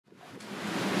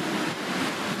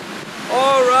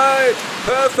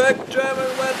Perfect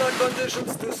German weather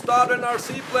conditions to start an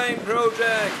RC plane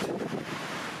project!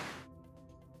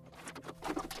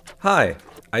 Hi!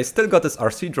 I still got this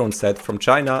RC drone set from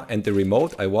China and the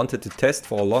remote I wanted to test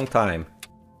for a long time.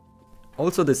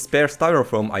 Also the spare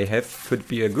styrofoam I have could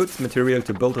be a good material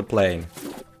to build a plane.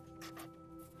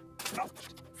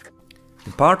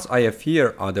 The parts I have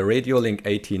here are the Radiolink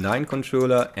AT9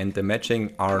 controller and the matching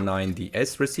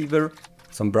R9DS receiver,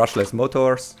 some brushless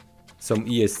motors, some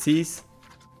ESCs,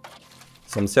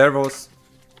 some servos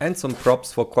and some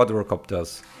props for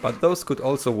quadrocopters, but those could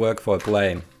also work for a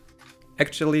plane.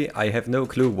 Actually, I have no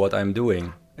clue what I'm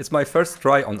doing. It's my first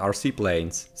try on RC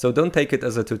planes, so don't take it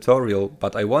as a tutorial,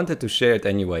 but I wanted to share it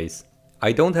anyways.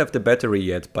 I don't have the battery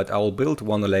yet, but I will build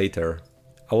one later.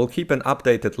 I will keep an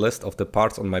updated list of the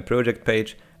parts on my project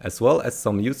page, as well as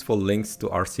some useful links to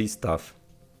RC stuff.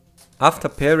 After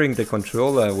pairing the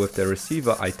controller with the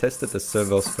receiver, I tested the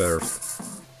servos first.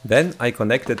 Then I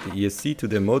connected the ESC to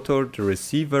the motor, the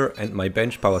receiver and my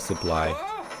bench power supply.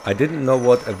 I didn't know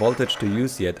what a voltage to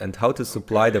use yet and how to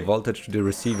supply the voltage to the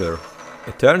receiver.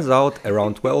 It turns out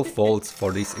around 12 volts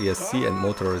for this ESC and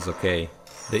motor is okay.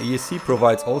 The ESC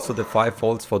provides also the 5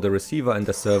 volts for the receiver and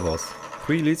the servos.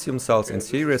 3 lithium cells in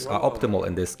series are optimal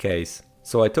in this case.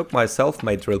 So I took my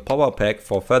self-made drill power pack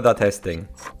for further testing.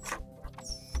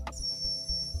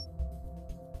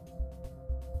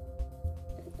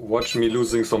 Watch me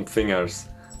losing some fingers.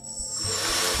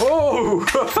 Oh!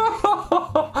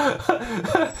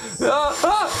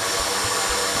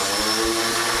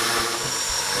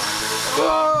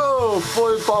 Oh,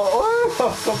 full power!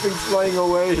 Oh, something's flying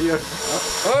away here.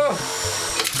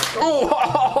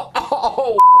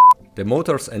 Oh! The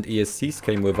motors and ESCs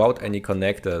came without any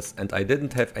connectors and I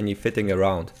didn't have any fitting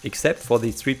around, except for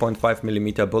these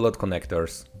 3.5mm bullet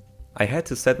connectors. I had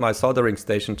to set my soldering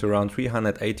station to around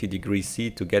 380 degrees C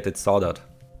to get it soldered.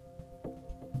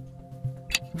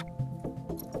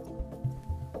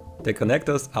 The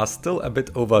connectors are still a bit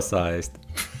oversized.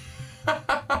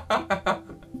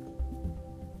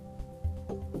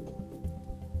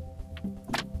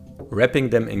 Wrapping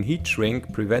them in heat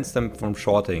shrink prevents them from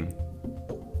shorting.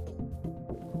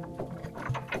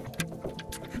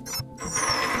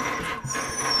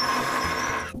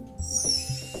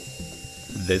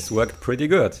 This worked pretty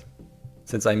good.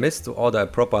 Since I missed to order a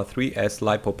proper 3S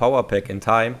LiPo power pack in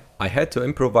time, I had to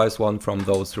improvise one from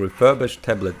those refurbished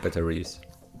tablet batteries.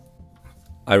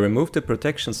 I removed the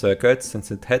protection circuit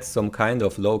since it had some kind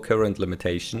of low current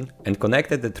limitation and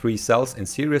connected the 3 cells in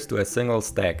series to a single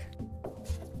stack.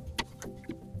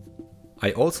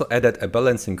 I also added a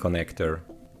balancing connector.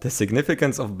 The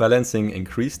significance of balancing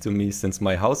increased to me since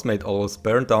my housemate almost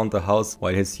burned down the house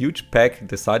while his huge pack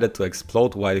decided to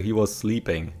explode while he was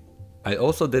sleeping. I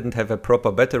also didn't have a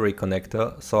proper battery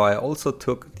connector, so I also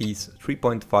took these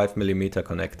 3.5mm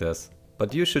connectors.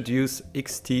 But you should use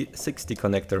XT60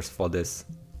 connectors for this.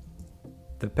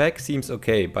 The pack seems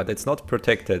okay, but it's not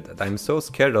protected and I'm so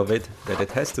scared of it that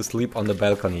it has to sleep on the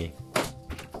balcony.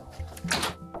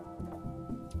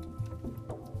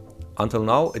 Until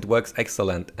now it works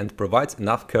excellent and provides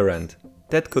enough current.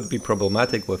 That could be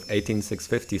problematic with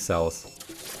 18650 cells.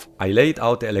 I laid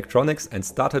out the electronics and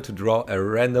started to draw a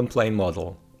random plane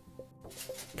model.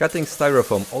 Cutting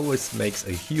styrofoam always makes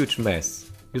a huge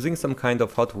mess. Using some kind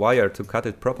of hot wire to cut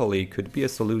it properly could be a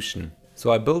solution.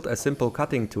 So I built a simple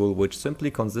cutting tool which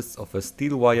simply consists of a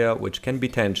steel wire which can be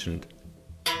tensioned.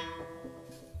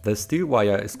 The steel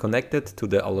wire is connected to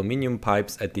the aluminum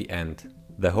pipes at the end.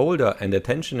 The holder and the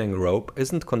tensioning rope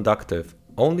isn't conductive,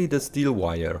 only the steel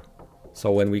wire. So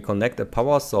when we connect a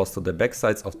power source to the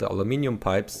backsides of the aluminum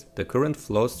pipes, the current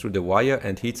flows through the wire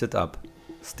and heats it up.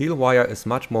 Steel wire is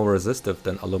much more resistive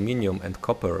than aluminum and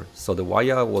copper, so the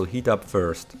wire will heat up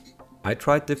first. I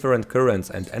tried different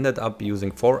currents and ended up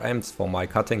using 4 amps for my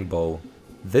cutting bow.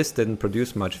 This didn't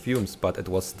produce much fumes, but it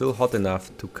was still hot enough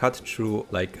to cut through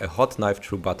like a hot knife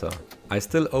through butter. I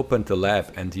still opened the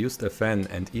lab and used a fan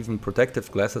and even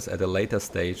protective glasses at a later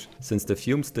stage, since the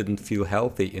fumes didn't feel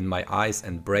healthy in my eyes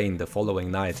and brain the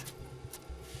following night.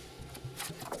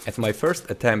 At my first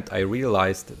attempt I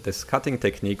realized this cutting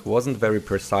technique wasn't very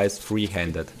precise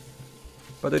free-handed.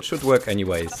 But it should work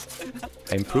anyways.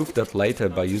 I improved that later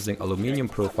by using aluminum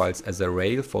profiles as a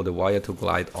rail for the wire to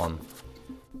glide on.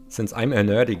 Since I'm a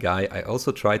nerdy guy, I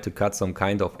also tried to cut some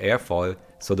kind of airfoil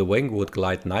so the wing would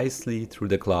glide nicely through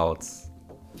the clouds.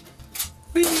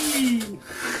 Whee!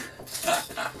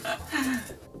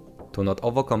 To not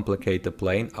overcomplicate the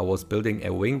plane, I was building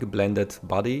a wing-blended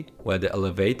body where the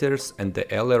elevators and the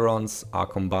ailerons are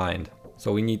combined.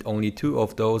 So we need only 2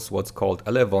 of those what's called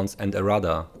elevons and a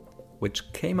rudder,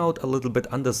 which came out a little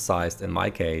bit undersized in my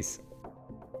case.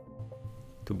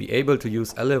 To be able to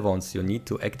use elevons, you need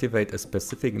to activate a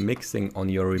specific mixing on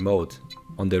your remote.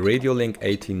 On the Radiolink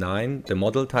 89, the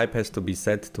model type has to be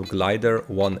set to glider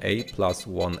 1A plus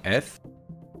 1F.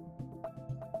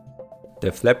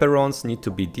 The flaperons need to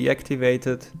be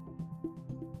deactivated.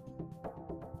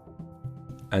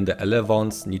 And the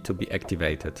elevons need to be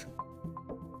activated.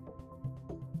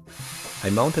 I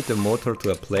mounted the motor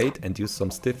to a plate and used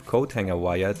some stiff coat hanger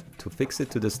wire to fix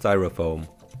it to the styrofoam,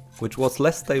 which was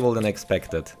less stable than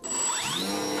expected.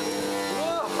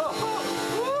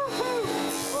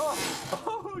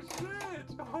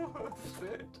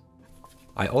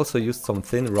 I also used some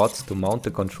thin rods to mount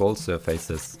the control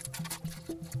surfaces.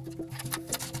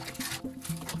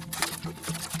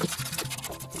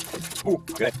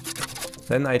 Okay.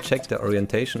 Then I checked the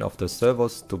orientation of the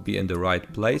servos to be in the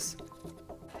right place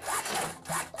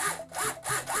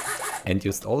and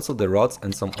used also the rods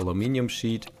and some aluminium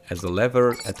sheet as a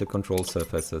lever at the control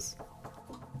surfaces.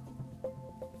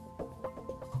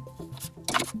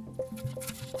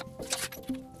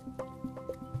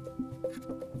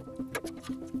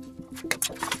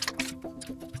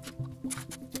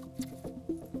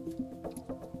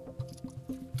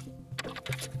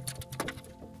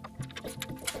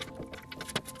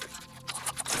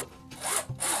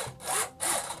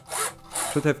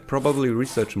 Should have probably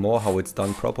researched more how it's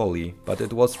done properly, but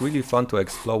it was really fun to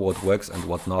explore what works and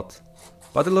what not.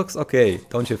 But it looks okay,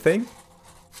 don't you think?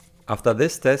 After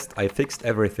this test I fixed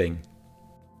everything.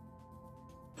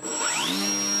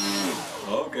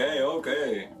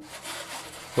 Okay.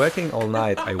 Working all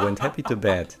night, I went happy to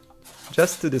bed,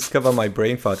 just to discover my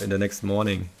brain fart in the next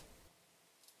morning.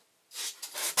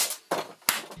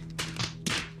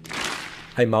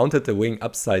 I mounted the wing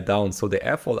upside down so the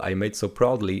airfoil I made so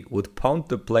proudly would pound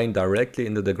the plane directly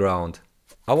into the ground.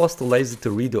 I was too lazy to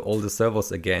redo all the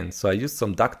servos again, so I used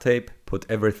some duct tape, put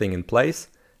everything in place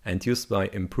and used my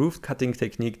improved cutting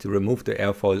technique to remove the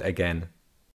airfoil again.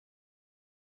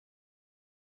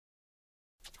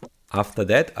 After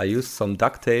that I used some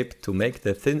duct tape to make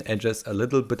the thin edges a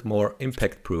little bit more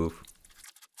impact proof.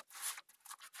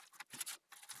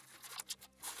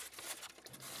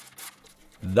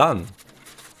 Done!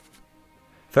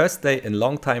 First day in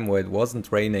long time where it wasn't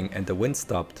raining and the wind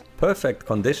stopped. Perfect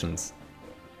conditions.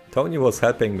 Tony was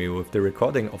helping me with the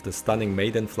recording of the stunning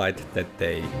maiden flight that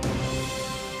day.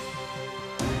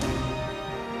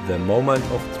 The moment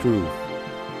of truth.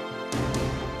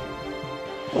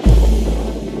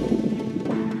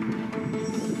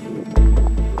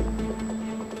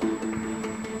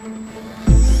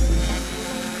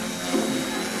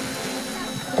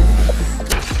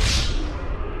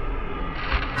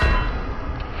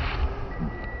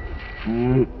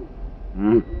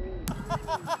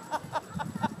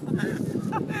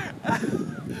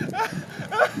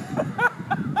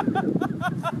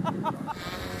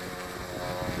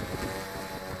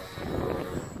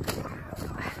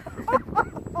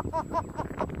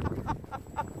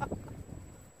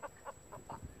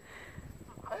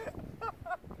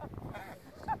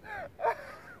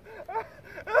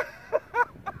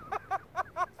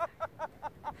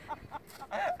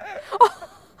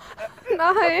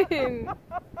 Nein!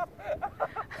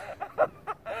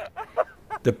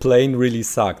 The plane really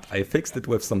sucked. I fixed it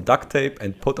with some duct tape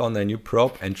and put on a new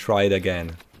prop and tried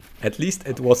again. At least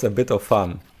it was a bit of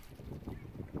fun.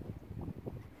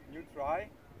 New try,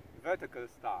 vertical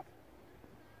start.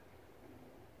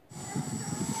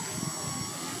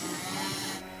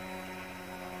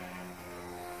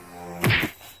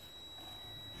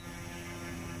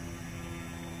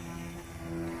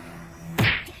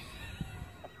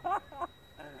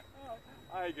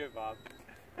 I give up.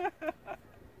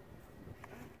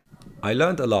 I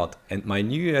learned a lot and my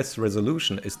New Year's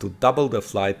resolution is to double the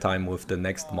flight time with the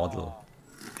next model.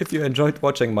 If you enjoyed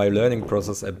watching my learning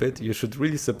process a bit, you should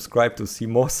really subscribe to see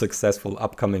more successful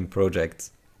upcoming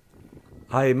projects.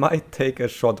 I might take a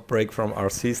short break from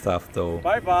RC stuff though.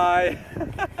 Bye bye.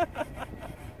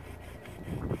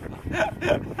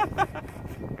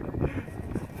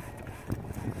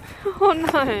 Oh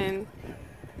nein!